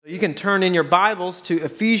You can turn in your Bibles to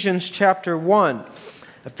Ephesians chapter 1.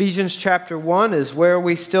 Ephesians chapter 1 is where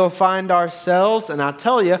we still find ourselves. And I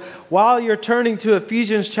tell you, while you're turning to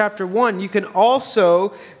Ephesians chapter 1, you can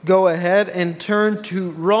also go ahead and turn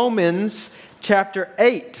to Romans chapter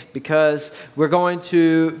 8, because we're going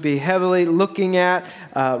to be heavily looking at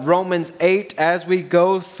Romans 8 as we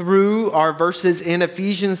go through our verses in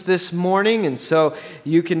Ephesians this morning. And so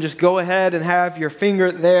you can just go ahead and have your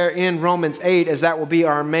finger there in Romans 8, as that will be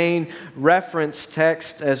our main reference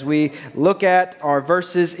text as we look at our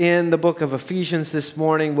verses in the book of Ephesians this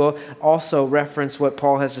morning. We'll also reference what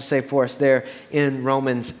Paul has to say for us there in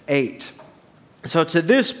Romans 8. So to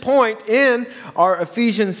this point in our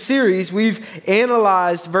Ephesians series, we've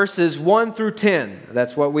analyzed verses 1 through 10.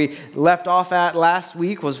 That's what we left off at last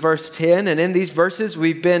week, was verse 10. And in these verses,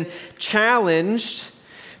 we've been challenged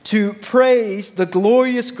to praise the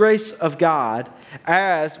glorious grace of God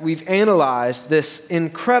as we've analyzed this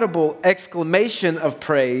incredible exclamation of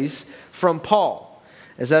praise from Paul.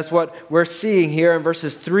 As that's what we're seeing here in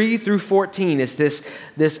verses 3 through 14, is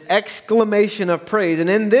this exclamation of praise.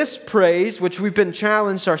 And in this praise, which we've been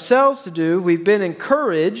challenged ourselves to do, we've been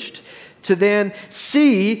encouraged to then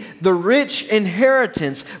see the rich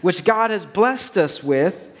inheritance which God has blessed us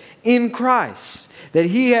with in Christ. That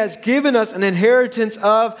He has given us an inheritance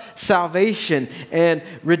of salvation and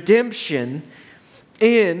redemption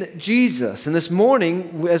in Jesus. And this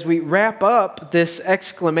morning, as we wrap up this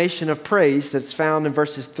exclamation of praise that's found in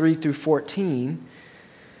verses 3 through 14,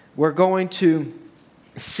 we're going to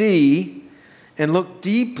see and look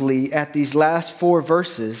deeply at these last four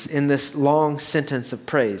verses in this long sentence of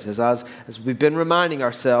praise. As we've been reminding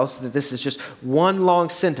ourselves that this is just one long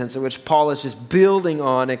sentence in which Paul is just building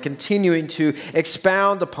on and continuing to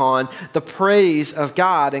expound upon the praise of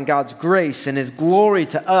God and God's grace and His glory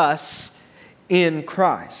to us in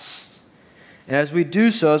Christ. And as we do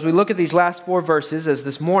so, as we look at these last four verses, as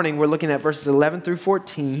this morning we're looking at verses 11 through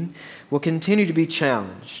 14, we'll continue to be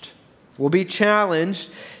challenged. We'll be challenged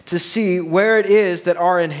to see where it is that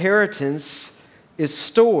our inheritance is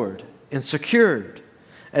stored and secured,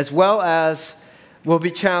 as well as we'll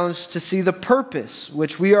be challenged to see the purpose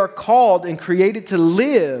which we are called and created to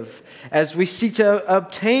live as we seek to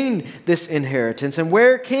obtain this inheritance. And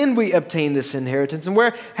where can we obtain this inheritance? And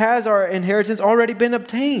where has our inheritance already been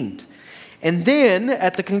obtained? And then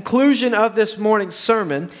at the conclusion of this morning's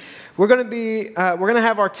sermon, we're going to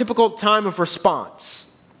have our typical time of response,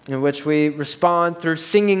 in which we respond through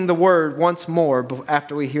singing the word once more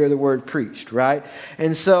after we hear the word preached, right?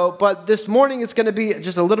 And so, but this morning it's going to be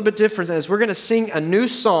just a little bit different, as we're going to sing a new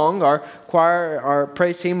song. Our choir, our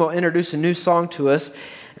praise team will introduce a new song to us.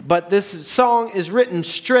 But this song is written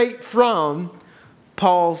straight from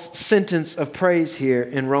Paul's sentence of praise here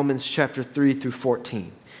in Romans chapter 3 through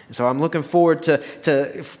 14. And so I'm looking forward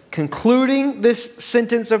to concluding this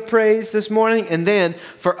sentence of praise this morning, and then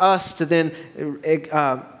for us to then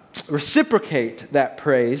reciprocate that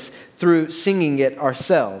praise through singing it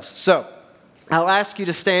ourselves. So I'll ask you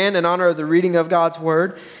to stand in honor of the reading of God's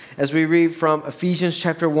word as we read from Ephesians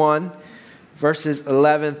chapter 1, verses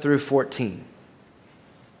 11 through 14.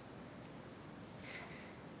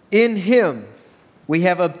 In Him we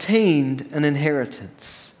have obtained an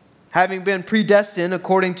inheritance, having been predestined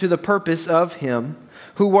according to the purpose of Him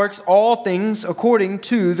who works all things according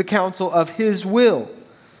to the counsel of His will,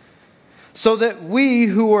 so that we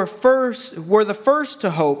who were the first to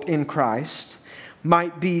hope in Christ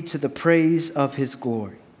might be to the praise of His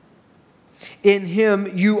glory. In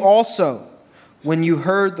Him you also, when you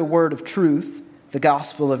heard the word of truth, the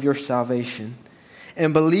gospel of your salvation,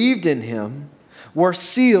 and believed in Him, were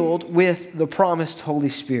sealed with the promised Holy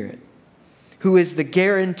Spirit, who is the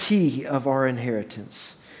guarantee of our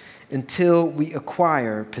inheritance until we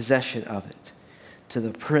acquire possession of it, to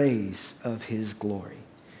the praise of His glory.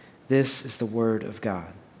 This is the word of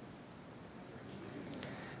God.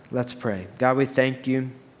 Let's pray. God, we thank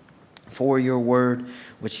You for Your word,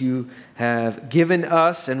 which You have given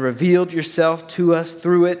us and revealed Yourself to us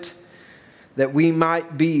through it, that we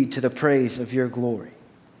might be to the praise of Your glory.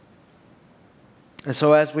 And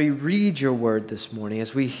so as we read Your word this morning,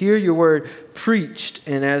 as we hear Your word preached,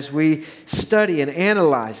 and as we study and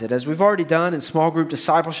analyze it, as we've already done in small group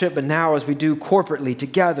discipleship, but now as we do corporately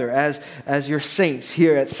together as Your saints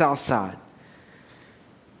here at Southside,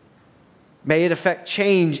 may it affect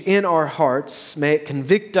change in our hearts. May it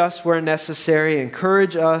convict us where necessary,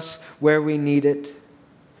 encourage us where we need it,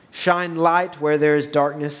 shine light where there is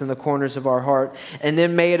darkness in the corners of our heart, and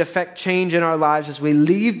then may it affect change in our lives as we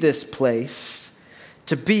leave this place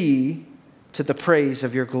to be to the praise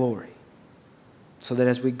of Your glory. So that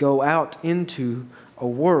as we go out into a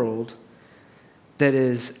world that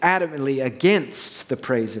is adamantly against the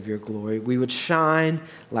praise of your glory, we would shine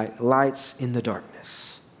like lights in the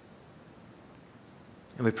darkness.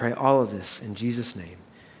 And we pray all of this in Jesus' name.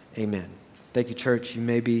 Amen. Thank you, church. You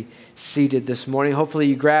may be seated this morning. Hopefully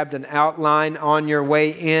you grabbed an outline on your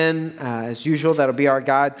way in. As usual, that'll be our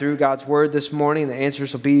guide through God's Word this morning. The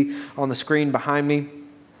answers will be on the screen behind me.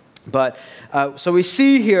 But so we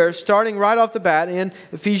see here, starting right off the bat in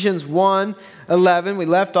Ephesians 1:11, we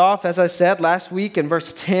left off, as I said, last week in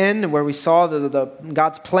verse 10, where we saw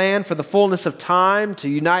God's plan for the fullness of time to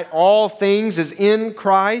unite all things is in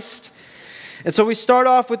Christ. And so we start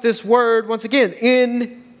off with this word, once again,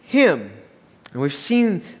 in Him. And we've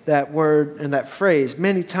seen that word and that phrase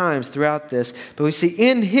many times throughout this. But we see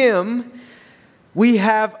in Him we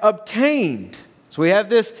have obtained. So we have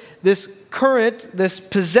this current, this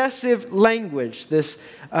possessive language, this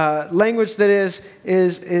language that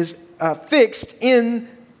is fixed in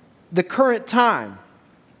the current time.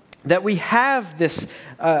 That we have this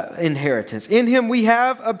inheritance. In Him we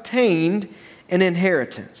have obtained an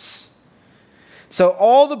inheritance. So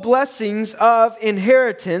all the blessings of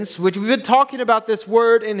inheritance, which we've been talking about this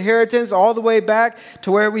word inheritance all the way back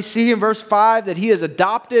to where we see in verse 5 that He has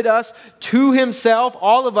adopted us to Himself,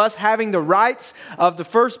 all of us having the rights of the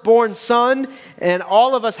firstborn son, and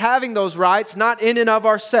all of us having those rights, not in and of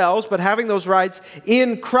ourselves, but having those rights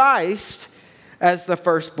in Christ as the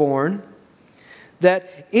firstborn,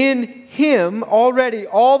 that in Him already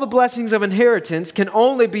all the blessings of inheritance can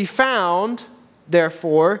only be found,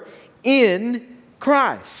 therefore, in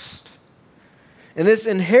Christ. And this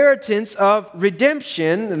inheritance of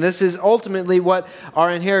redemption, and this is ultimately what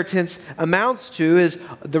our inheritance amounts to, is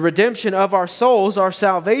the redemption of our souls, our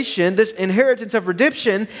salvation. This inheritance of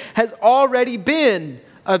redemption has already been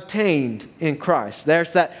obtained in Christ.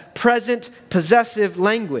 There's that present possessive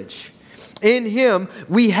language. In Him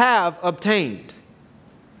we have obtained.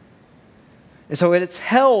 And so it's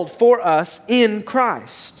held for us in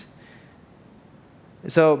Christ.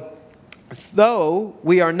 And so though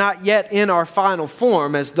we are not yet in our final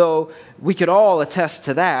form, as though we could all attest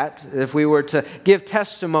to that, if we were to give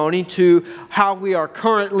testimony to how we are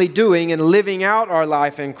currently doing and living out our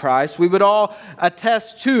life in Christ, we would all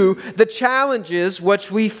attest to the challenges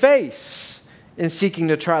which we face in seeking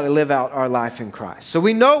to try to live out our life in Christ. So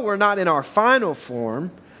we know we're not in our final form,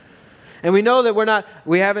 and we know that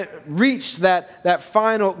we haven't reached that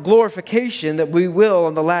final glorification that we will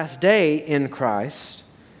on the last day in Christ.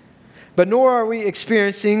 But nor are we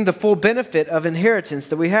experiencing the full benefit of inheritance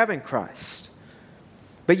that we have in Christ.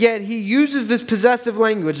 But yet He uses this possessive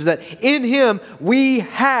language that in Him we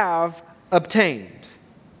have obtained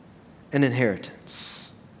an inheritance.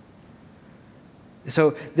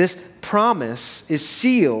 So this promise is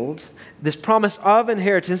sealed, this promise of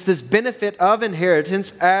inheritance, this benefit of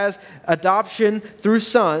inheritance as adoption through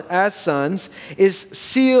as sons is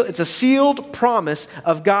sealed. It's a sealed promise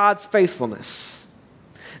of God's faithfulness.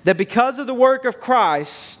 That because of the work of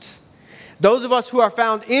Christ, those of us who are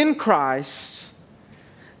found in Christ,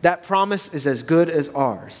 that promise is as good as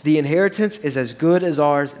ours. The inheritance is as good as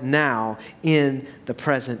ours now in the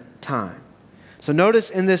present time. So notice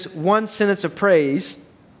in this one sentence of praise,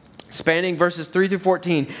 spanning verses 3 through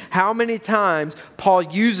 14, how many times Paul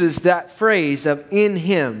uses that phrase of in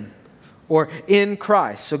Him or in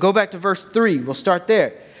Christ. So go back to verse 3. We'll start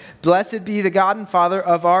there. Blessed be the God and Father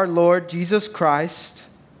of our Lord Jesus Christ,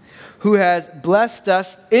 who has blessed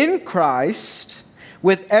us in Christ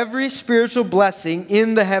with every spiritual blessing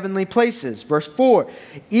in the heavenly places. Verse 4,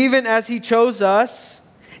 even as He chose us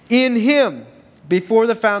in Him before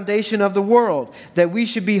the foundation of the world, that we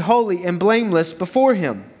should be holy and blameless before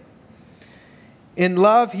Him. In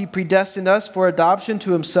love, He predestined us for adoption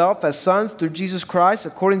to Himself as sons through Jesus Christ,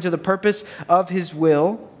 according to the purpose of His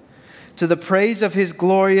will, to the praise of His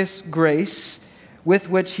glorious grace, with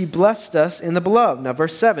which He blessed us in the Beloved. Now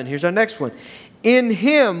verse 7, here's our next one. In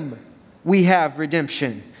Him we have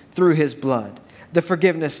redemption through His blood, the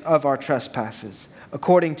forgiveness of our trespasses,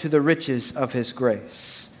 according to the riches of His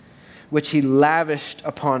grace, which He lavished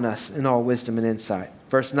upon us in all wisdom and insight.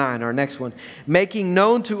 Verse 9, our next one. Making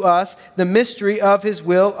known to us the mystery of His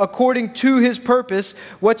will, according to His purpose,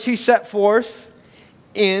 which He set forth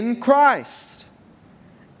in Christ,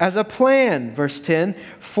 as a plan, verse 10,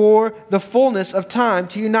 for the fullness of time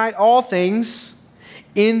to unite all things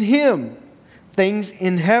in Him, things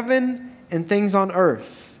in heaven and things on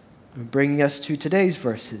earth. Bringing us to today's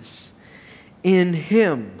verses. In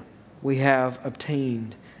Him we have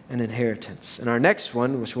obtained an inheritance. And our next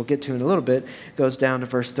one, which we'll get to in a little bit, goes down to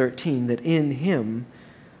verse 13, that in Him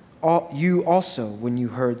you also, when you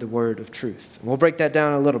heard the word of truth. And we'll break that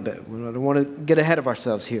down a little bit. We don't want to get ahead of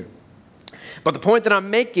ourselves here. But the point that I'm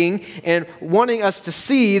making and wanting us to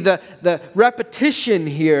see the repetition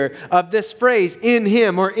here of this phrase, in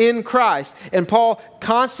Him or in Christ. And Paul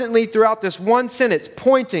constantly throughout this one sentence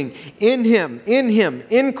pointing in Him,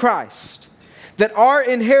 in Christ. That our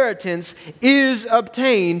inheritance is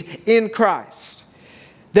obtained in Christ.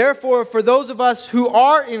 Therefore, for those of us who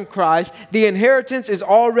are in Christ, the inheritance is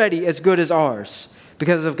already as good as ours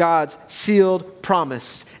because of God's sealed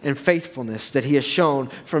promise and faithfulness that He has shown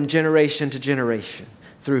from generation to generation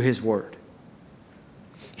through His Word.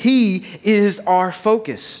 He is our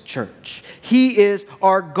focus, church. He is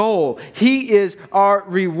our goal. He is our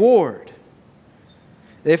reward.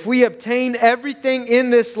 If we obtain everything in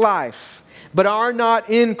this life but are not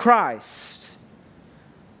in Christ,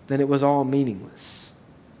 then it was all meaningless.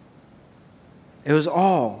 It was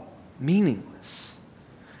all meaningless.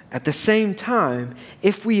 At the same time,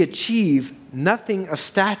 if we achieve nothing of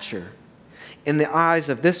stature in the eyes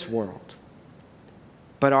of this world,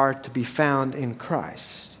 but are to be found in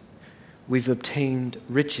Christ, we've obtained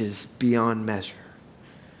riches beyond measure.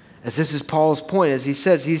 As this is Paul's point, as he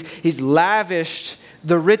says, he's lavished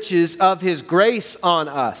the riches of His grace on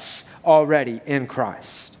us already in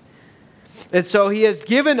Christ. And so He has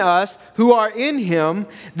given us, who are in Him,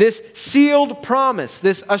 this sealed promise,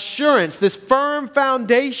 this assurance, this firm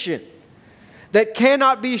foundation that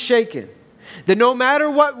cannot be shaken. That no matter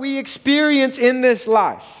what we experience in this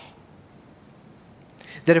life,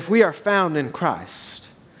 that if we are found in Christ,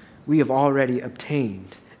 we have already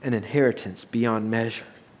obtained an inheritance beyond measure.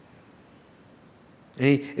 And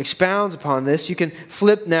he expounds upon this. You can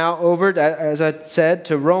flip now over, as I said,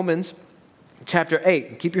 to Romans chapter 8.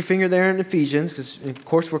 And keep your finger there in Ephesians, because of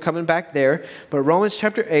course we're coming back there. But Romans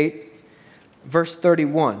chapter 8, verse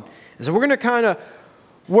 31. And so we're going to kind of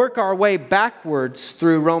work our way backwards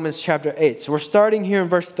through Romans chapter 8. So we're starting here in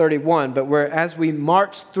verse 31, but as we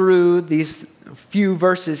march through these few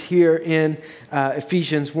verses here in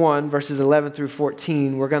Ephesians 1, verses 11 through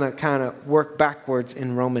 14, we're going to kind of work backwards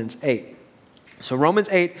in Romans 8. So Romans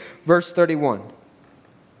 8, verse 31.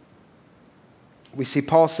 We see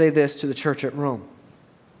Paul say this to the church at Rome.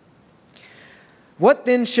 What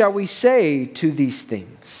then shall we say to these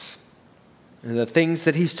things? And the things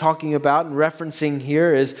that he's talking about and referencing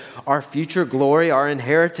here is our future glory, our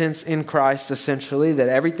inheritance in Christ, essentially, that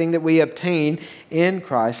everything that we obtain in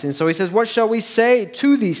Christ. And so he says, what shall we say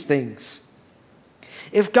to these things?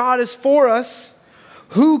 If God is for us,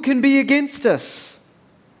 who can be against us?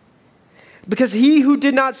 Because He who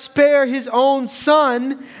did not spare His own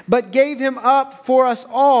Son, but gave Him up for us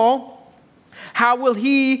all, how will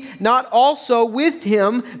He not also with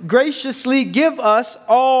Him graciously give us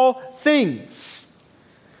all things?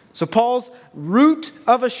 So Paul's root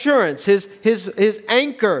of assurance, his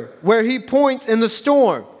anchor where he points in the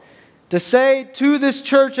storm, to say to this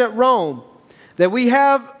church at Rome that we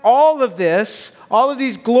have all of this, all of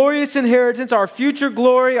these glorious inheritance, our future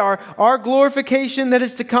glory, our glorification that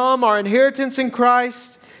is to come, our inheritance in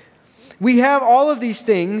Christ. We have all of these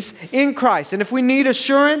things in Christ. And if we need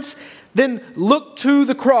assurance, then look to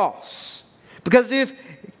the cross. Because if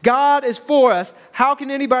God is for us, how can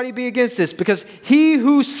anybody be against us? Because He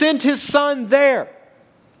who sent His Son there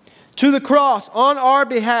to the cross on our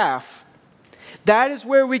behalf, that is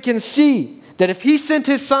where we can see that if He sent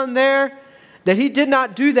His Son there, that He did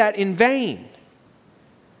not do that in vain,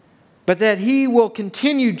 but that He will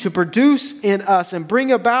continue to produce in us and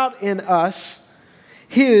bring about in us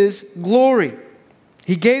His glory.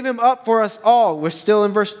 He gave Him up for us all. We're still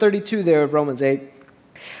in verse 32 there of Romans 8.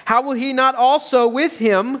 How will He not also with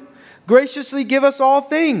Him graciously give us all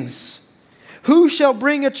things? Who shall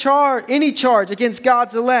bring any charge against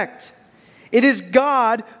God's elect? It is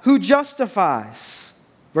God who justifies.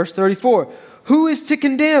 Verse 34. Who is to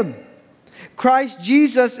condemn? Christ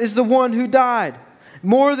Jesus is the one who died.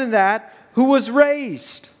 More than that, who was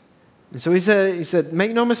raised. And so he said,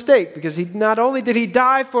 make no mistake, because not only did He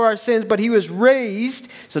die for our sins, but He was raised.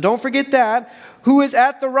 So don't forget that. Who is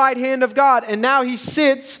at the right hand of God, and now He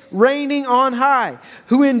sits reigning on high.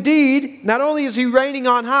 Who indeed, not only is He reigning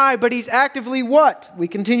on high, but He's actively what? We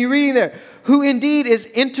continue reading there. Who indeed is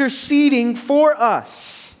interceding for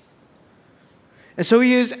us. And so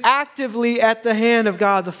He is actively at the hand of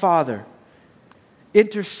God the Father,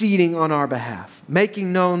 interceding on our behalf,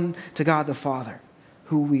 making known to God the Father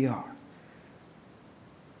who we are,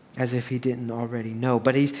 as if He didn't already know.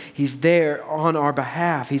 But He's there on our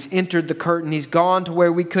behalf. He's entered the curtain. He's gone to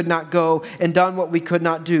where we could not go and done what we could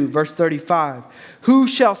not do. Verse 35, who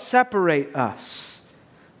shall separate us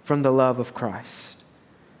from the love of Christ?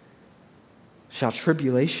 Shall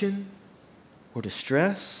tribulation or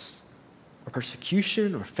distress or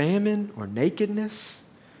persecution or famine or nakedness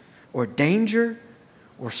or danger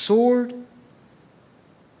or sword?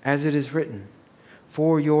 As it is written,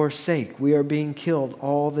 for your sake we are being killed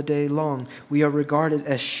all the day long. We are regarded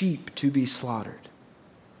as sheep to be slaughtered.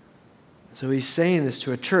 So he's saying this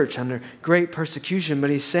to a church under great persecution, but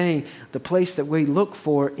he's saying the place that we look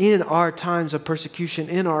for in our times of persecution,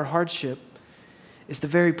 in our hardship, is the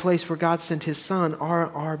very place where God sent his Son on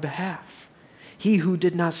our behalf. He who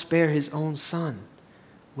did not spare his own Son,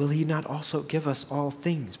 will he not also give us all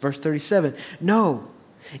things? Verse 37, no,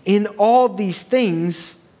 in all these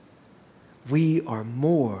things we are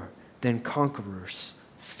more than conquerors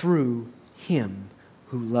through him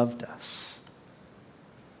who loved us.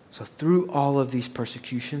 So through all of these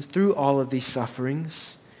persecutions, through all of these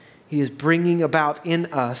sufferings, he is bringing about in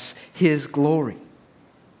us his glory.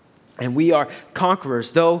 And we are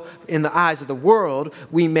conquerors, though in the eyes of the world,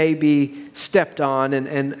 we may be stepped on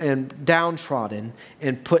and downtrodden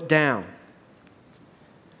and put down.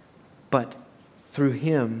 But through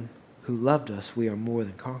him who loved us, we are more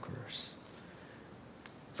than conquerors.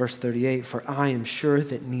 Verse 38, for I am sure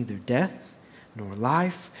that neither death, nor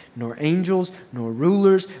life, nor angels, nor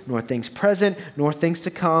rulers, nor things present, nor things to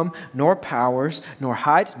come, nor powers, nor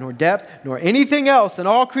height, nor depth, nor anything else in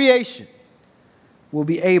all creation will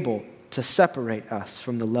be able to separate us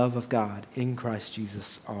from the love of God in Christ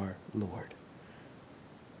Jesus our Lord.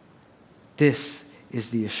 This is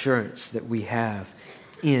the assurance that we have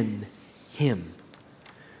in him,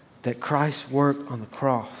 that Christ's work on the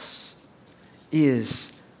cross is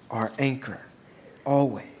our anchor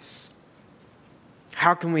always.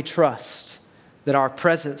 How can we trust that our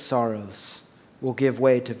present sorrows will give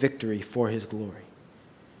way to victory for his glory?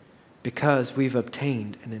 Because we've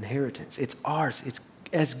obtained an inheritance. It's ours. It's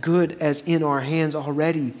as good as in our hands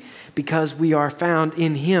already, because we are found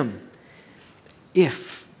in him.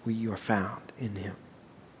 If we are found in him.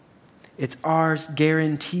 It's ours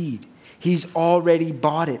guaranteed. He's already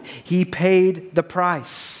bought it. He paid the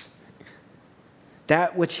price.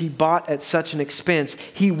 That which he bought at such an expense,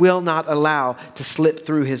 he will not allow to slip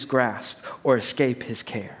through his grasp or escape his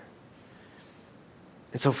care.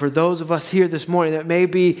 And so for those of us here this morning that may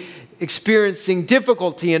be experiencing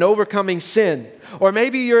difficulty in overcoming sin, or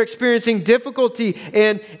maybe you're experiencing difficulty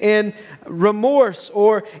in remorse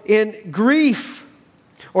or in grief,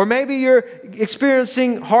 or maybe you're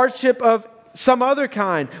experiencing hardship of some other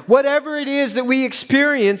kind. Whatever it is that we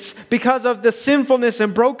experience because of the sinfulness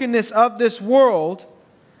and brokenness of this world,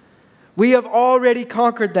 we have already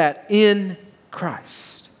conquered that in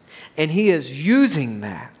Christ. And he is using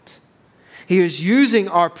that. He is using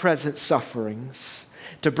our present sufferings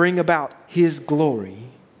to bring about his glory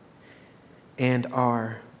and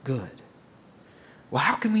our good. Well,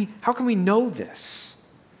 how can we know this?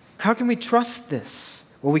 How can we trust this?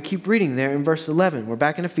 Well, we keep reading there in verse 11. We're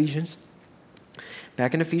back in Ephesians.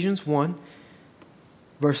 Back in Ephesians 1,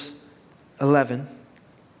 verse 11.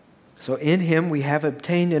 So in him we have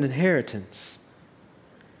obtained an inheritance,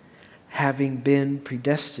 having been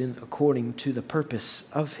predestined according to the purpose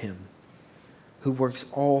of him, who works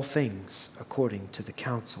all things according to the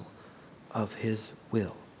counsel of his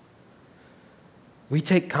will. We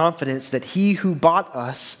take confidence that he who bought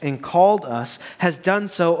us and called us has done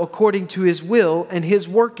so according to his will and his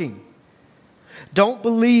working. Don't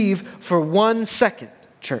believe for 1 second,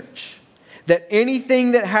 church, that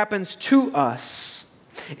anything that happens to us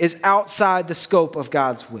is outside the scope of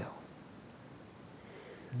God's will.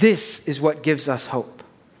 This is what gives us hope,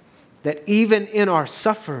 that even in our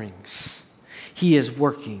sufferings, he is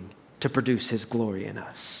working to produce his glory in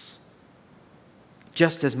us,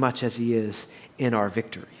 just as much as he is in our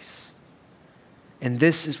victories. And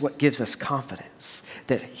this is what gives us confidence,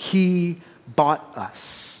 that he bought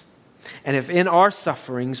us. And if in our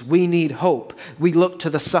sufferings we need hope, we look to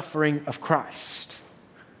the suffering of Christ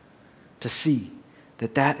to see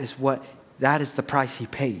that that is the price he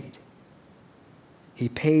paid. He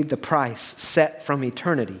paid the price set from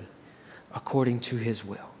eternity according to his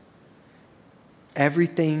will.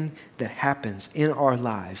 Everything that happens in our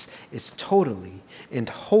lives is totally and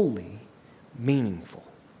wholly meaningful.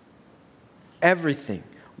 Everything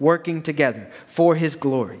working together for his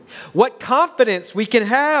glory. What confidence we can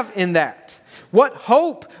have in that. What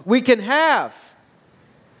hope we can have.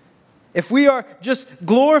 If we are just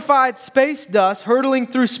glorified space dust hurtling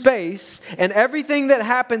through space and everything that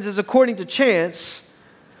happens is according to chance,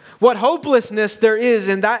 what hopelessness there is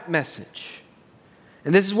in that message.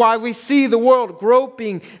 And this is why we see the world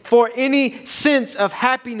groping for any sense of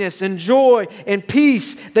happiness and joy and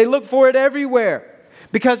peace. They look for it everywhere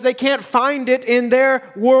because they can't find it in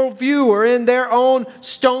their worldview or in their own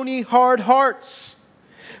stony, hard hearts.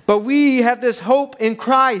 But we have this hope in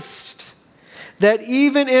Christ that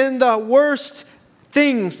even in the worst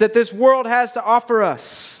things that this world has to offer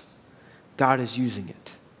us, God is using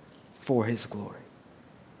it for His glory.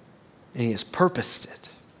 And He has purposed it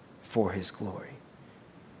for His glory.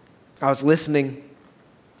 I was listening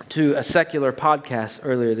to a secular podcast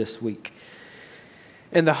earlier this week,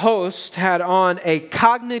 and the host had on a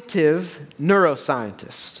cognitive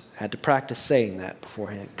neuroscientist. I had to practice saying that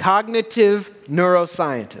beforehand. Cognitive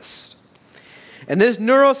neuroscientist. And this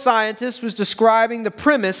neuroscientist was describing the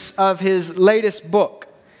premise of his latest book.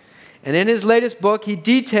 And in his latest book, he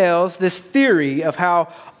details this theory of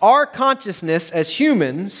how our consciousness as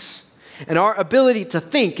humans and our ability to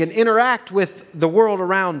think and interact with the world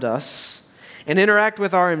around us and interact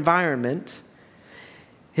with our environment,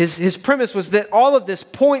 his premise was that all of this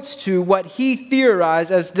points to what he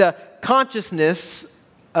theorized as the consciousness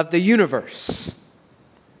of the universe.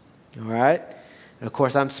 All right? And of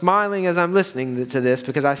course, I'm smiling as I'm listening to this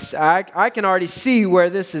because I can already see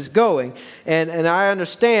where this is going, and I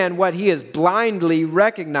understand what he is blindly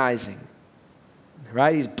recognizing.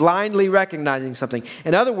 Right? He's blindly recognizing something.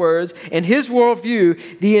 In other words, in his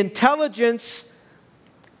worldview, the intelligence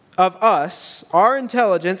of us, our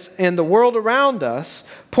intelligence and the world around us,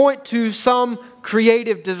 point to some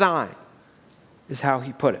creative design, is how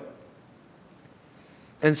he put it.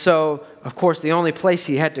 And so, of course, the only place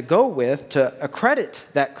he had to go with to accredit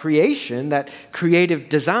that creation, that creative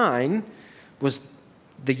design, was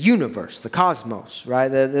the universe, the cosmos, right?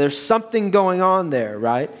 There's something going on there,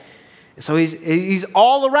 right? So he's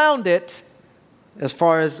all around it, as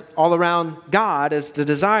far as all around God as the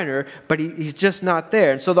designer, but he's just not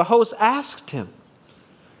there. And so the host asked him,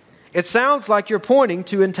 "It sounds like you're pointing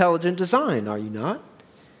to intelligent design, are you not?"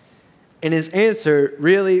 And his answer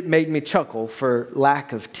really made me chuckle for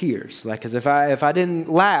lack of tears. Because if I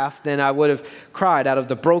didn't laugh, then I would have cried out of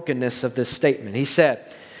the brokenness of this statement. He said,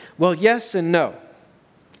 "Well, yes and no.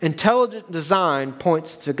 Intelligent design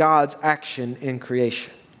points to God's action in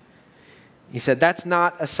creation." He said, "That's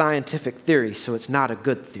not a scientific theory, so it's not a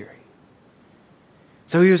good theory."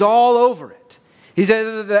 So he was all over it. He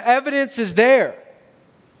said the evidence is there,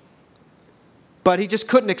 but he just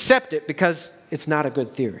couldn't accept it because it's not a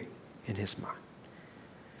good theory in his mind.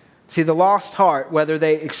 See, the lost heart, whether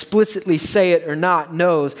they explicitly say it or not,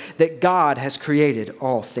 knows that God has created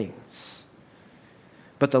all things.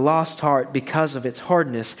 But the lost heart, because of its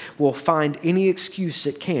hardness, will find any excuse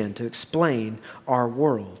it can to explain our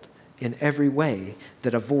world in every way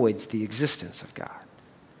that avoids the existence of God.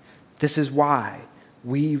 This is why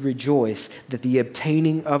we rejoice that the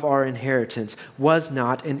obtaining of our inheritance was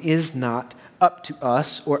not and is not up to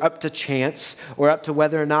us or up to chance or up to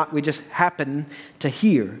whether or not we just happen to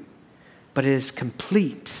hear, but it is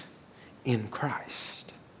complete in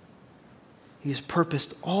Christ. He has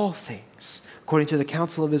purposed all things according to the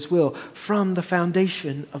counsel of His will from the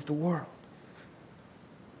foundation of the world.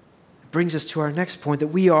 Brings us to our next point, that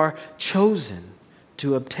we are chosen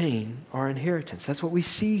to obtain our inheritance. That's what we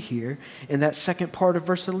see here in that second part of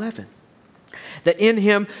verse 11. That in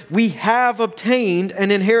Him we have obtained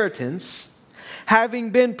an inheritance, having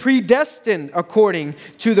been predestined according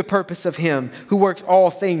to the purpose of Him who works all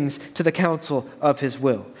things to the counsel of His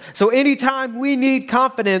will. So anytime we need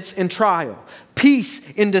confidence in trial,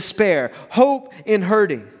 peace in despair, hope in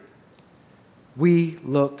hurting, we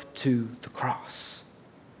look to the cross.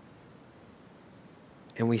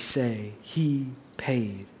 And we say, He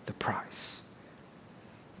paid the price.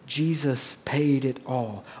 Jesus paid it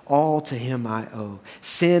all. All to Him I owe.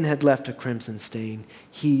 Sin had left a crimson stain.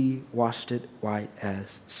 He washed it white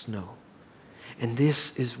as snow. And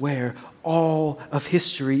this is where all of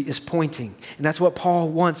history is pointing. And that's what Paul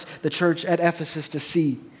wants the church at Ephesus to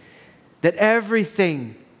see. That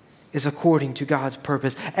everything is according to God's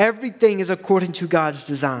purpose. Everything is according to God's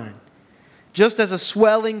design. Just as a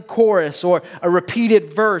swelling chorus or a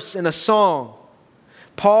repeated verse in a song,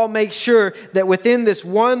 Paul makes sure that within this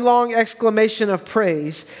one long exclamation of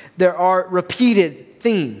praise, there are repeated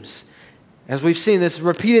themes. As we've seen, this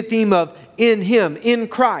repeated theme of in Him, in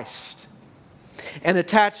Christ. And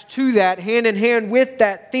attached to that, hand in hand with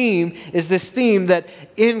that theme, is this theme that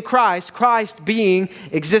in Christ, Christ being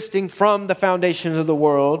existing from the foundations of the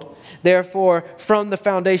world, therefore, from the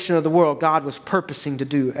foundation of the world, God was purposing to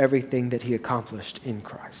do everything that He accomplished in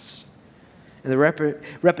Christ. And the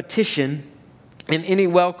repetition in any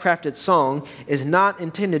well-crafted song is not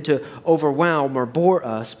intended to overwhelm or bore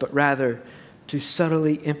us, but rather to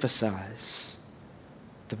subtly emphasize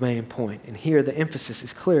the main point. And here the emphasis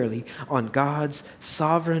is clearly on God's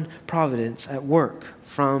sovereign providence at work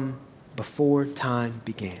from before time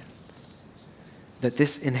began. that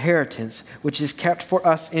this inheritance, which is kept for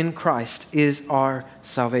us in Christ, is our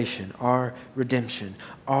salvation, our redemption.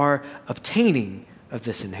 Our obtaining of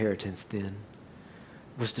this inheritance then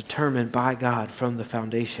was determined by God from the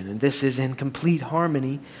foundation. And this is in complete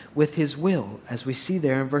harmony with his will, as we see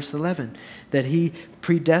there in verse 11, that he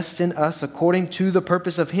predestined us according to the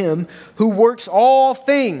purpose of him who works all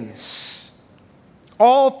things,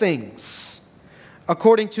 according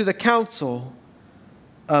to the counsel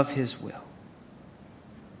of his will.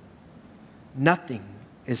 Nothing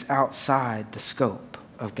is outside the scope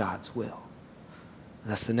of God's will.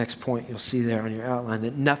 That's the next point you'll see there on your outline,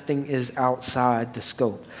 that nothing is outside the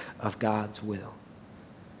scope of God's will.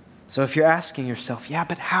 So if you're asking yourself, yeah,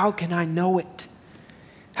 but how can I know it?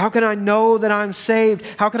 How can I know that I'm saved?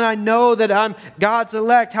 How can I know that I'm God's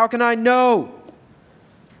elect? How can I know?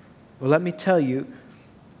 Well, let me tell you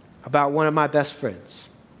about one of my best friends.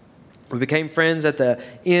 We became friends at the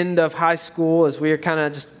end of high school as we were kind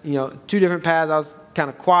of just, two different paths. I was kind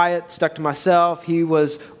of quiet, stuck to myself. He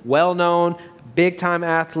was well-known, big-time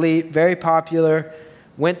athlete, very popular.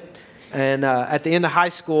 At the end of high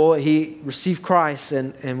school, he received Christ,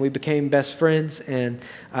 and we became best friends, and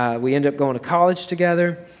we ended up going to college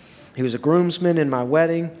together. He was a groomsman in my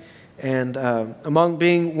wedding, and among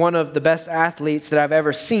being one of the best athletes that I've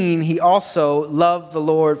ever seen, he also loved the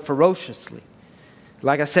Lord ferociously.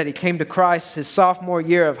 Like I said, he came to Christ his sophomore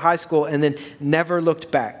year of high school and then never looked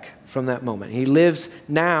back from that moment. He lives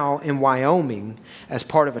now in Wyoming as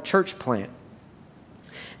part of a church plant.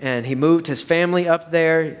 And he moved his family up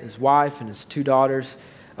there, his wife and his 2 daughters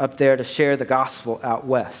up there to share the gospel out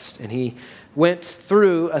west. And he went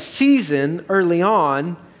through a season early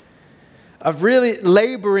on of really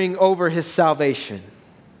laboring over his salvation.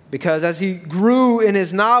 Because as he grew in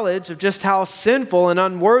his knowledge of just how sinful and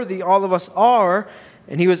unworthy all of us are,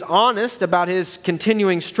 and he was honest about his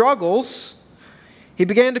continuing struggles, he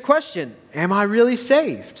began to question, am I really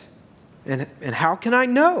saved? And how can I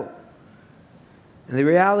know? And the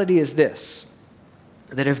reality is this,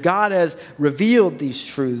 that if God has revealed these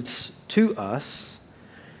truths to us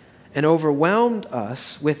and overwhelmed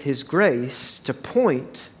us with his grace to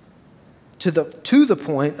point to the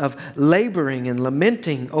point of laboring and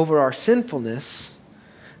lamenting over our sinfulness,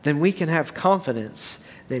 then we can have confidence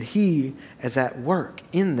that he is at work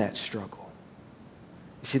in that struggle.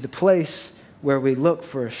 You see, the place where we look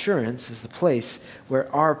for assurance is the place where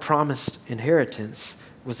our promised inheritance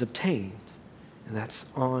was obtained. And that's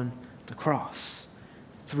on the cross,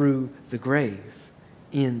 through the grave,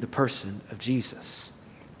 in the person of Jesus.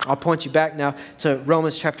 I'll point you back now to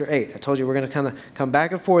Romans chapter 8. I told you we're going to kind of come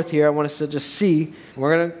back and forth here. I want us to just see.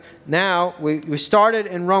 We started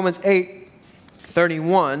in Romans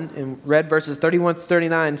 8:31 and read verses 31 to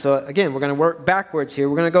 39. So again, we're going to work backwards here.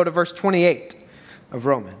 We're going to go to verse 28 of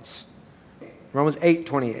Romans. Romans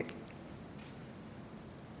 8:28.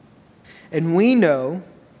 And we know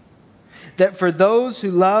that for those who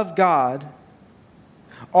love God,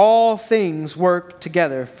 all things work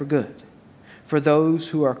together for good, for those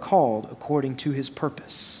who are called according to his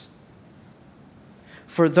purpose.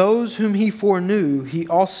 For those whom he foreknew, he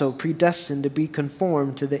also predestined to be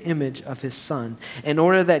conformed to the image of his Son, in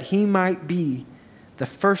order that he might be the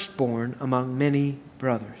firstborn among many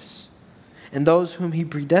brothers. And those whom he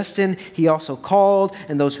predestined, he also called.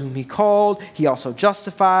 And those whom he called, he also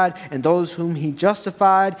justified. And those whom he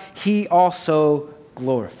justified, he also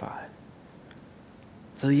glorified.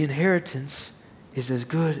 So the inheritance is as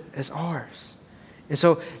good as ours. And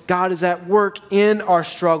so God is at work in our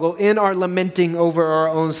struggle, in our lamenting over our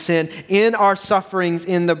own sin, in our sufferings,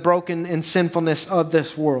 in the broken and sinfulness of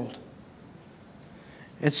this world.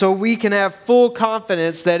 And so we can have full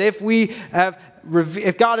confidence that if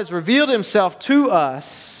God has revealed himself to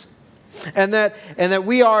us and that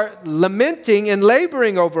we are lamenting and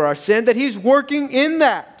laboring over our sin, that he's working in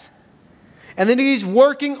that. And then he's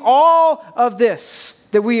working all of this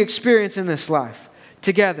that we experience in this life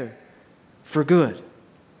together for good.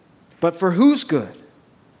 But for whose good?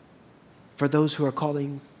 For those who are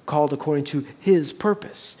called according to his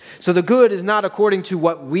purpose. So the good is not according to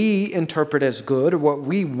what we interpret as good or what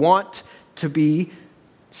we want to be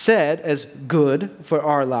said as good for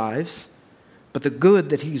our lives, but the good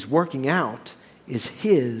that he's working out is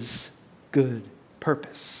his good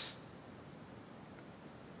purpose.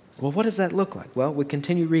 Well, what does that look like? Well, we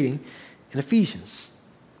continue reading in Ephesians.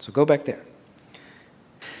 So go back there.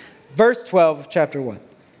 Verse 12 of chapter 1.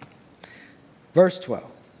 Verse 12.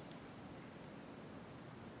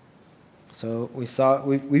 So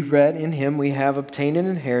we read, in him we have obtained an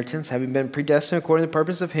inheritance, having been predestined according to the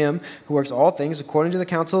purpose of him who works all things according to the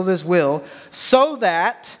counsel of his will, so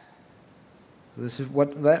that, this is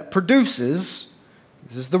what that produces,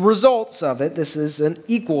 This is the results of it. This is an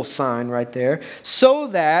equal sign right there. So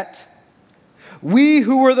that we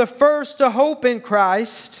who were the first to hope in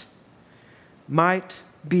Christ might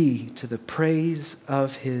be to the praise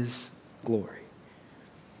of His glory.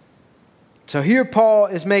 So here Paul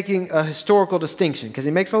is making a historical distinction, because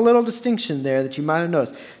he makes a little distinction there that you might have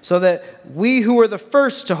noticed. So that we who were the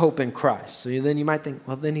first to hope in Christ. So then you might think,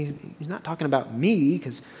 well, then he's not talking about me,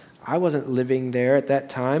 because I wasn't living there at that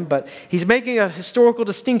time. But he's making a historical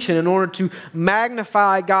distinction in order to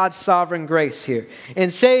magnify God's sovereign grace here.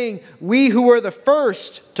 In saying we who were the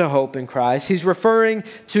first to hope in Christ, he's referring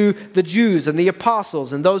to the Jews and the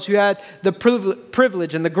apostles and those who had the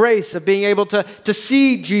privilege and the grace of being able to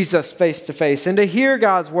see Jesus face to face and to hear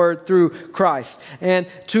God's word through Christ and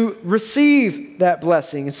to receive that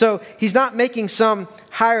blessing. And so he's not making some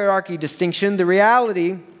hierarchy distinction. The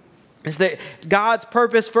reality is that God's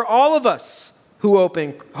purpose for all of us who hope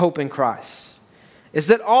in Christ is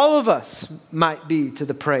that all of us might be to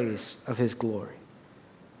the praise of His glory.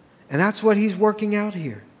 And that's what He's working out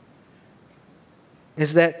here.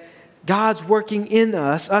 Is that God's working in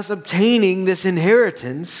us obtaining this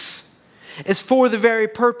inheritance is for the very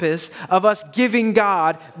purpose of us giving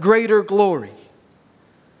God greater glory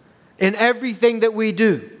in everything that we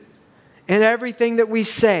do, in everything that we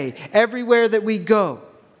say, everywhere that we go.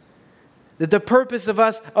 That the purpose of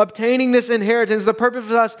us obtaining this inheritance, the purpose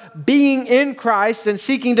of us being in Christ and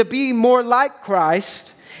seeking to be more like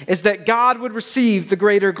Christ, is that God would receive the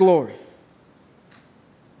greater glory.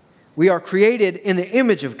 We are created in the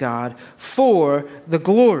image of God for the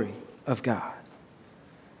glory of God.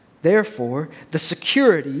 Therefore, the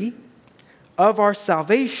security of our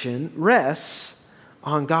salvation rests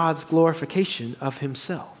on God's glorification of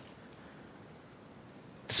Himself.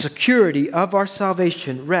 The security of our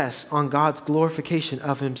salvation rests on God's glorification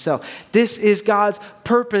of Himself. This is God's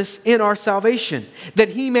purpose in our salvation, that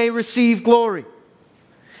He may receive glory.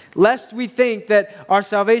 Lest we think that our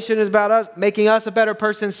salvation is about us, making us a better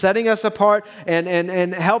person, setting us apart,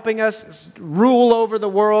 and helping us rule over the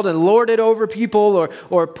world and lord it over people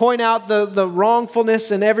or point out the wrongfulness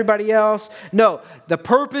in everybody else. No, the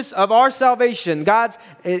purpose of our salvation, God's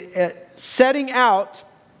setting out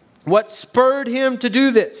what spurred Him to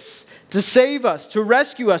do this, to save us, to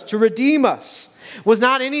rescue us, to redeem us, was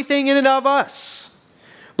not anything in and of us,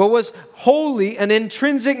 but was wholly an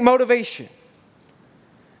intrinsic motivation.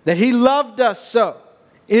 That He loved us so.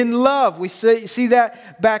 In love, we see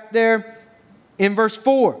that back there in verse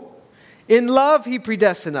 4. In love He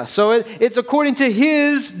predestined us. So it's according to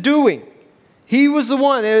His doing. He was the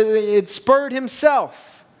one. It spurred Himself.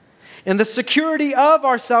 And the security of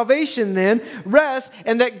our salvation then rests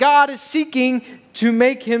in that God is seeking to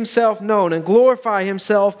make Himself known and glorify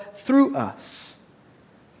Himself through us.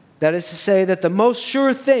 That is to say that the most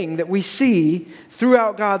sure thing that we see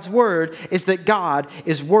throughout God's Word is that God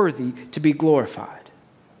is worthy to be glorified.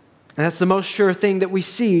 And that's the most sure thing that we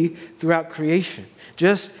see throughout creation.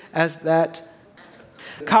 Just as that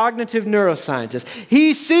cognitive neuroscientist,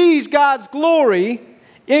 he sees God's glory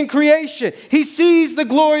in creation. He sees the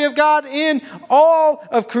glory of God in all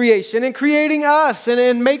of creation, in creating us and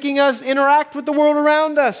in making us interact with the world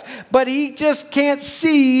around us. But he just can't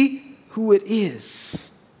see who it is.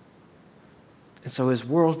 And so his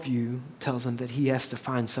worldview tells him that he has to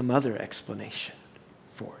find some other explanation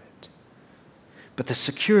for it. But the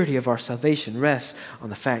security of our salvation rests on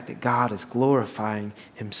the fact that God is glorifying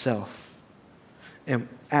Himself and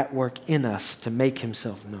at work in us to make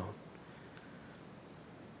Himself known.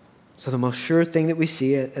 So the most sure thing that we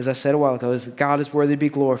see, as I said a while ago, is that God is worthy to be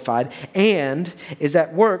glorified and is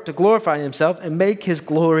at work to glorify Himself and make His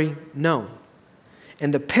glory known.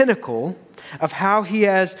 And the pinnacle of how He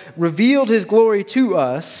has revealed His glory to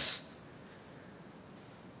us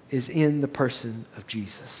is in the person of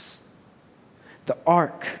Jesus. The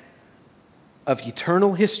arc of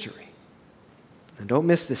eternal history. And don't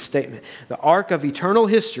miss this statement. The arc of eternal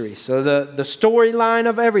history, so the storyline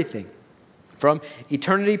of everything, from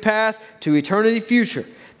eternity past to eternity future,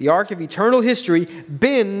 the arc of eternal history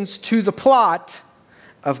bends to the plot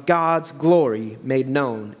of God's glory made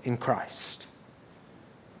known in Christ.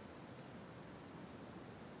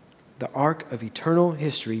 The arc of eternal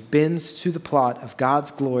history bends to the plot of God's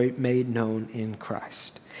glory made known in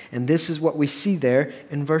Christ. And this is what we see there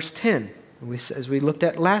in verse 10, as we looked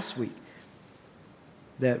at last week.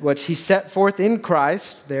 That what He set forth in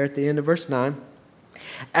Christ, there at the end of verse 9,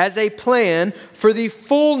 as a plan for the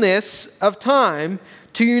fullness of time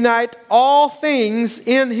to unite all things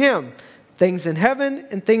in Him, things in heaven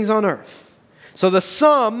and things on earth. So the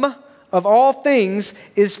sum of all things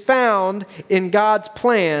is found in God's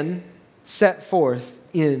plan set forth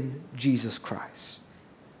in Jesus Christ.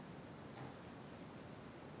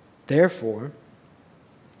 Therefore,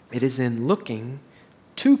 it is in looking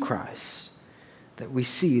to Christ that we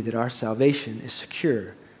see that our salvation is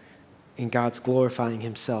secure in God's glorifying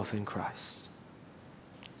himself in Christ.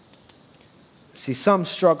 See, some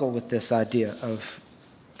struggle with this idea of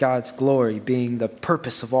God's glory being the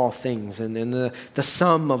purpose of all things and the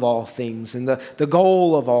sum of all things and the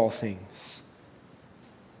goal of all things.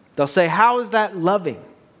 They'll say, how is that loving?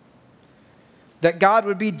 That God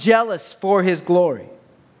would be jealous for his glory.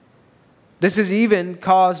 This has even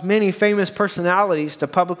caused many famous personalities to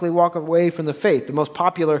publicly walk away from the faith. The most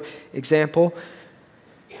popular example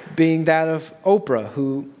being that of Oprah,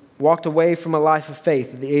 who walked away from a life of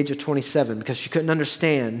faith at the age of 27 because she couldn't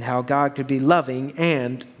understand how God could be loving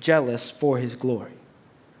and jealous for his glory.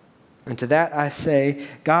 And to that I say,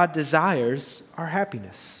 God desires our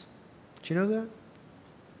happiness. Do you know that?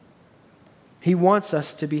 He wants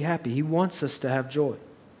us to be happy. He wants us to have joy.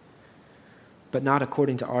 But not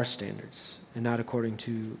according to our standards and not according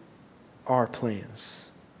to our plans.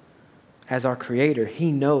 As our Creator,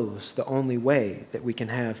 he knows the only way that we can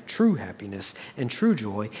have true happiness and true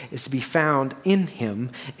joy is to be found in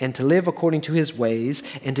him and to live according to his ways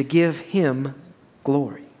and to give him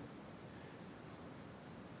glory.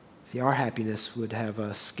 See, our happiness would have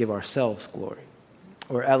us give ourselves glory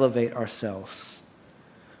or elevate ourselves.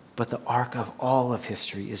 But the arc of all of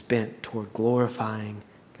history is bent toward glorifying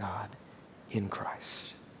God in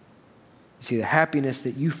Christ. You see, the happiness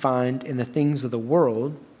that you find in the things of the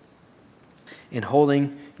world, in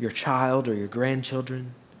holding your child or your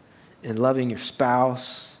grandchildren, in loving your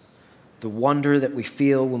spouse, the wonder that we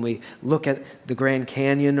feel when we look at the Grand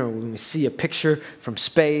Canyon or when we see a picture from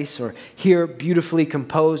space or hear beautifully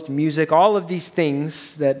composed music, all of these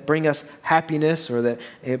things that bring us happiness or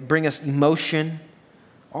that bring us emotion,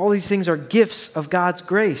 all these things are gifts of God's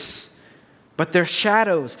grace. But they're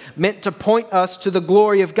shadows meant to point us to the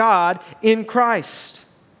glory of God in Christ.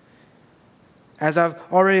 As I've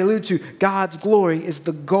already alluded to, God's glory is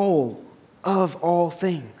the goal of all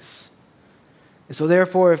things. And so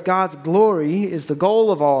therefore, if God's glory is the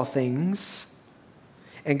goal of all things,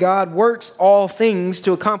 and God works all things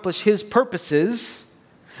to accomplish his purposes,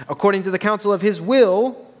 according to the counsel of his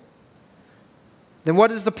will, then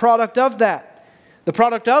what is the product of that? The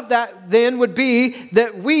product of that then would be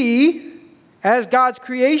that we, as God's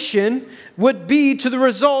creation, would be to the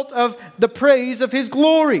result of the praise of his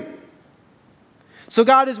glory. So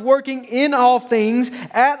God is working in all things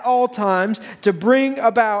at all times to bring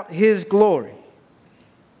about his glory.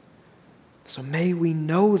 So may we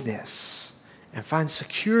know this and find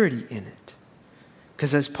security in it.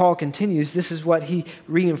 Because as Paul continues, this is what he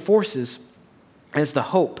reinforces as the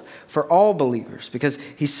hope for all believers. Because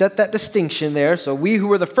he set that distinction there. So we who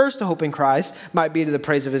were the first to hope in Christ might be to the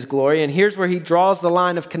praise of his glory. And here's where he draws the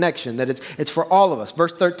line of connection, that it's for all of us.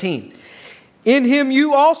 Verse 13. In him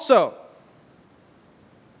you also,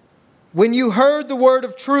 when you heard the word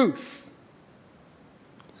of truth.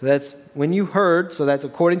 So that's when you heard, so that's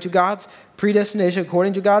according to God's predestination,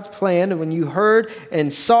 according to God's plan. And when you heard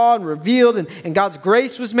and saw and revealed and God's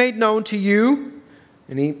grace was made known to you,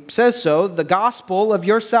 and he says so, the gospel of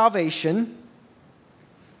your salvation.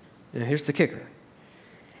 And here's the kicker.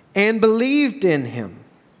 And believed in him.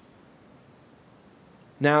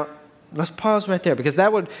 Now, let's pause right there because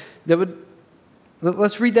that would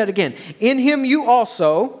let's read that again. In him you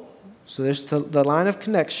also, so there's the line of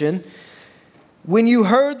connection. When you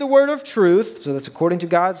heard the word of truth, so that's according to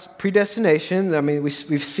God's predestination. I mean,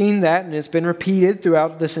 we've seen that and it's been repeated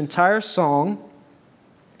throughout this entire song.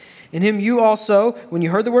 In him you also, when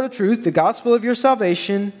you heard the word of truth, the gospel of your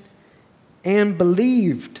salvation, and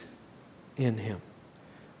believed in him.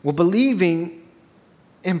 Well, believing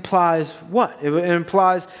implies what? It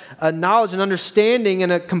implies a knowledge and understanding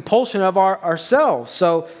and a compulsion of ourselves.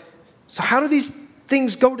 So how do these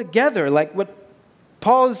things go together? Like what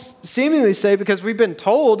Paul is seemingly saying, because we've been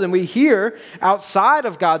told and we hear outside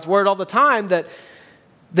of God's word all the time that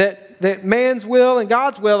man's will and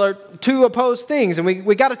God's will are two opposed things, and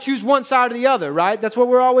we got to choose one side or the other, right? That's what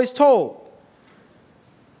we're always told.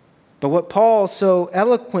 But what Paul so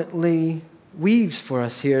eloquently weaves for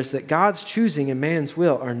us here is that God's choosing and man's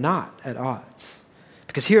will are not at odds.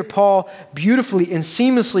 Because here Paul beautifully and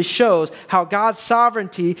seamlessly shows how God's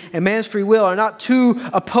sovereignty and man's free will are not two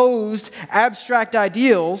opposed abstract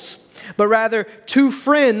ideals, but rather two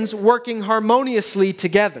friends working harmoniously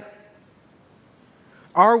together.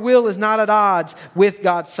 Our will is not at odds with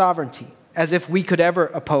God's sovereignty, as if we could ever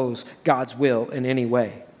oppose God's will in any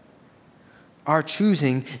way. Our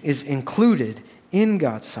choosing is included in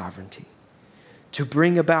God's sovereignty to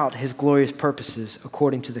bring about his glorious purposes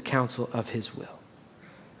according to the counsel of his will.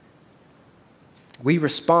 we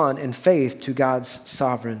respond in faith to God's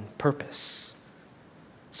sovereign purpose.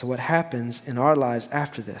 So what happens in our lives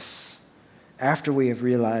after this, after we have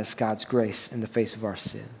realized God's grace in the face of our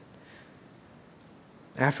sin,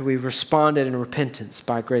 after we've responded in repentance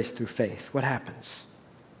by grace through faith, what happens?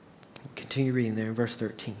 Continue reading there in verse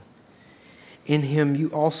 13. In him you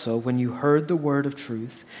also, when you heard the word of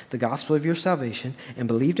truth, the gospel of your salvation, and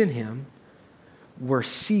believed in him, were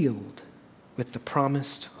sealed with the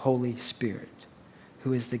promised Holy Spirit,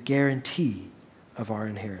 who is the guarantee of our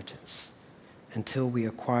inheritance until we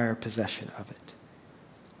acquire possession of it,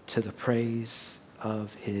 to the praise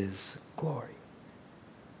of his glory.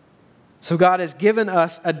 So God has given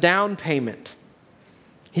us a down payment.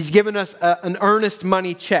 He's given us an earnest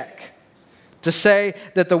money check to say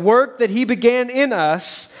that the work that he began in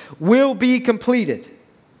us will be completed.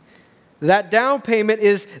 That down payment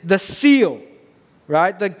is the seal,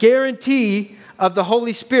 right? The guarantee of the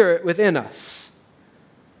Holy Spirit within us.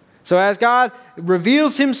 So as God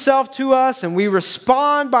reveals himself to us and we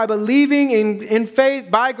respond by believing in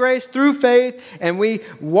faith, by grace, through faith, and we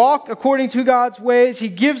walk according to God's ways, he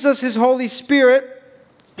gives us his Holy Spirit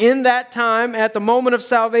in that time, at the moment of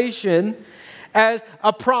salvation, as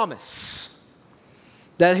a promise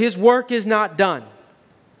that his work is not done,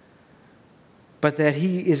 but that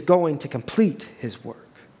he is going to complete his work.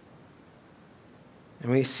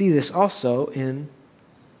 And we see this also in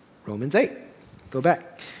Romans 8. Go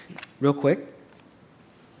back real quick.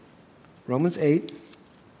 Romans 8,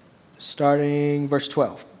 starting verse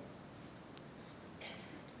 12.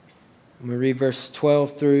 I'm going to read verse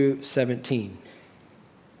 12 through 17.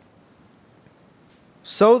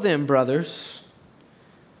 So then, brothers,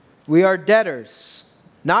 we are debtors,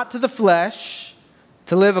 not to the flesh,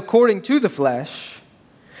 to live according to the flesh.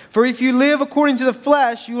 For if you live according to the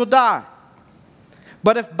flesh, you will die.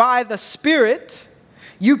 But if by the Spirit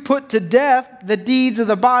you put to death the deeds of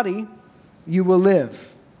the body, you will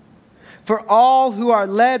live. For all who are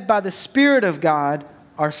led by the Spirit of God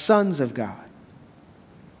are sons of God.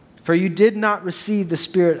 For you did not receive the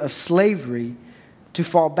spirit of slavery to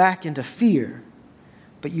fall back into fear,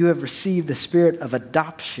 but you have received the spirit of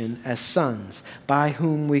adoption as sons, by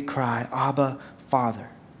whom we cry, Abba, Father.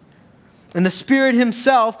 And the Spirit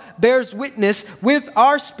himself bears witness with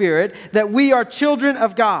our spirit that we are children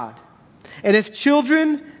of God. And if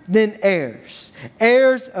children, then heirs,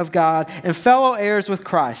 heirs of God and fellow heirs with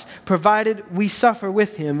Christ, provided we suffer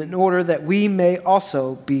with him in order that we may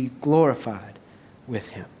also be glorified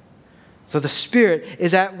with him. So the Spirit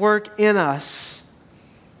is at work in us,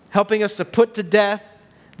 helping us to put to death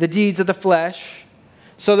the deeds of the flesh,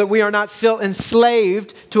 so that we are not still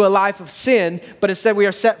enslaved to a life of sin, but instead we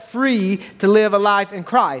are set free to live a life in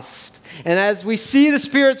Christ. And as we see the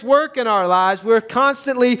Spirit's work in our lives, we're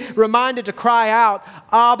constantly reminded to cry out,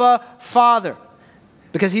 Abba, Father,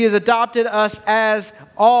 because he has adopted us as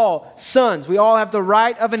all sons. We all have the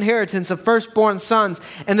right of inheritance of firstborn sons,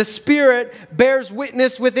 and the Spirit bears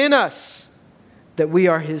witness within us that we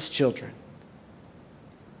are his children.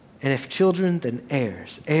 And if children, then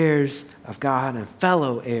heirs, heirs of God and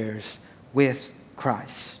fellow heirs with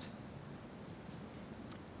Christ.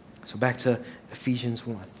 So back to Ephesians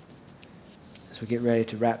 1 as we get ready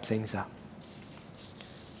to wrap things up.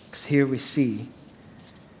 Because here we see,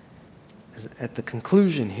 at the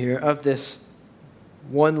conclusion here of this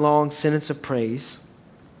one long sentence of praise,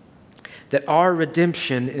 that our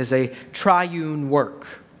redemption is a triune work.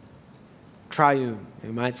 Triune.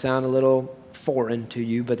 It might sound a little foreign to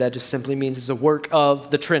you, but that just simply means it's a work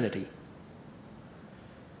of the Trinity.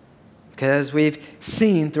 Because as we've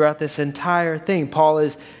seen throughout this entire thing, Paul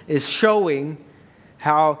is showing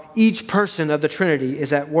how each person of the Trinity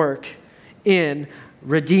is at work in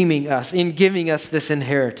redeeming us, in giving us this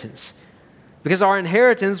inheritance. Because our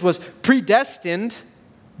inheritance was predestined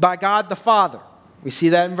by God the Father. We see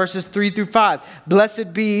that in verses 3 through 5.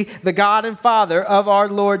 Blessed be the God and Father of our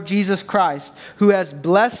Lord Jesus Christ, who has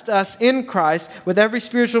blessed us in Christ with every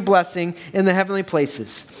spiritual blessing in the heavenly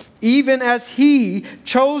places, even as he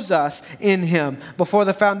chose us in him before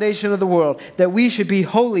the foundation of the world, that we should be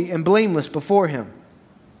holy and blameless before him.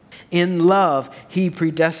 In love, he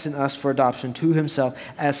predestined us for adoption to himself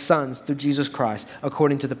as sons through Jesus Christ,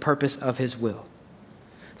 according to the purpose of his will.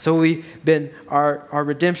 So our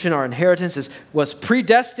redemption, our inheritance was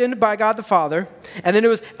predestined by God the Father, and then it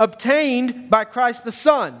was obtained by Christ the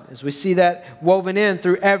Son, as we see that woven in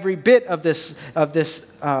through every bit of this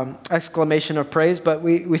exclamation of praise. But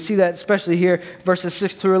we see that especially here, verses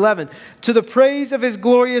 6 through 11. To the praise of his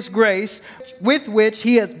glorious grace, with which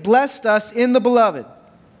he has blessed us in the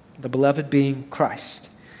beloved being Christ.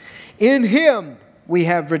 In him we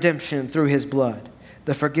have redemption through his blood,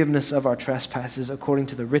 the forgiveness of our trespasses according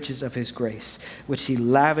to the riches of his grace, which he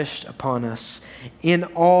lavished upon us in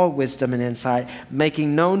all wisdom and insight,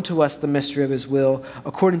 making known to us the mystery of his will,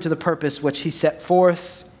 according to the purpose which he set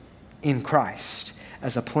forth in Christ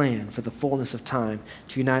as a plan for the fullness of time,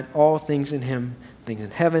 to unite all things in him, things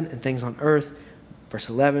in heaven and things on earth. Verse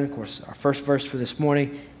 11, of course, our first verse for this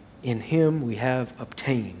morning. In him we have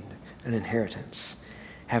obtained an inheritance,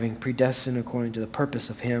 having predestined according to the purpose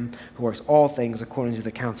of him who works all things according to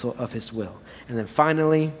the counsel of his will. And then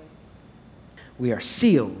finally, we are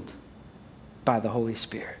sealed by the Holy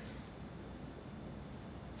Spirit.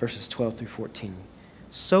 Verses 12 through 14.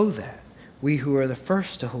 So that we who are the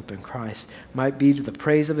first to hope in Christ might be to the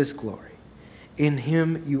praise of his glory. In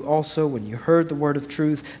him you also, when you heard the word of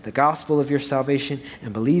truth, the gospel of your salvation,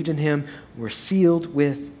 and believed in him, were sealed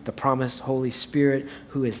with the promised Holy Spirit,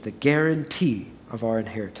 who is the guarantee of our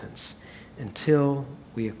inheritance until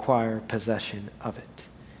we acquire possession of it,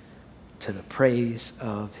 to the praise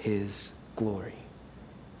of his glory.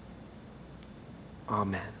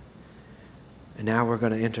 Amen. And now we're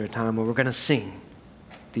going to enter a time where we're going to sing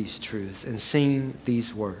these truths and sing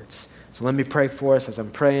these words. So let me pray for us. As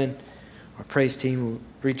I'm praying, our praise team will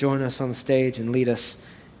rejoin us on the stage and lead us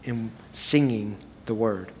in singing the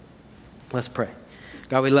word. Let's pray.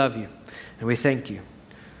 God, we love you and we thank you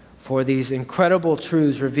for these incredible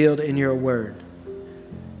truths revealed in your word.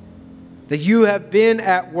 That you have been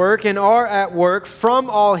at work and are at work from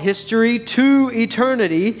all history to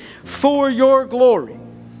eternity for your glory.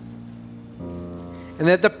 And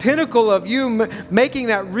that the pinnacle of you making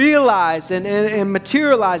that realized and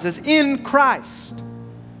materialized is in Christ.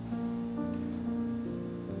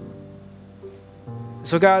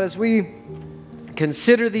 So God, as we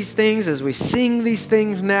consider these things, as we sing these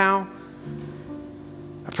things now,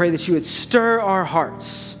 I pray that you would stir our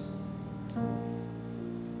hearts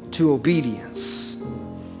to obedience.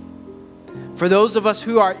 For those of us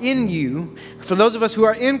who are in you, for those of us who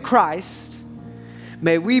are in Christ,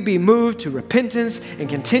 may we be moved to repentance and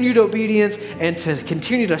continued obedience and to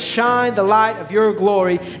continue to shine the light of your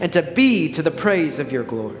glory and to be to the praise of your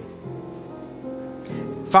glory.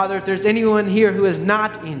 Father, if there's anyone here who is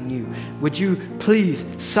not in you, would you please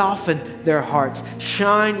soften their hearts,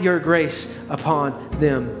 shine your grace upon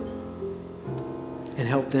them, and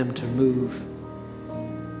help them to move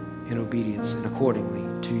in obedience and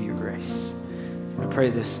accordingly to your grace. I pray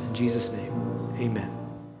this in Jesus' name. Amen.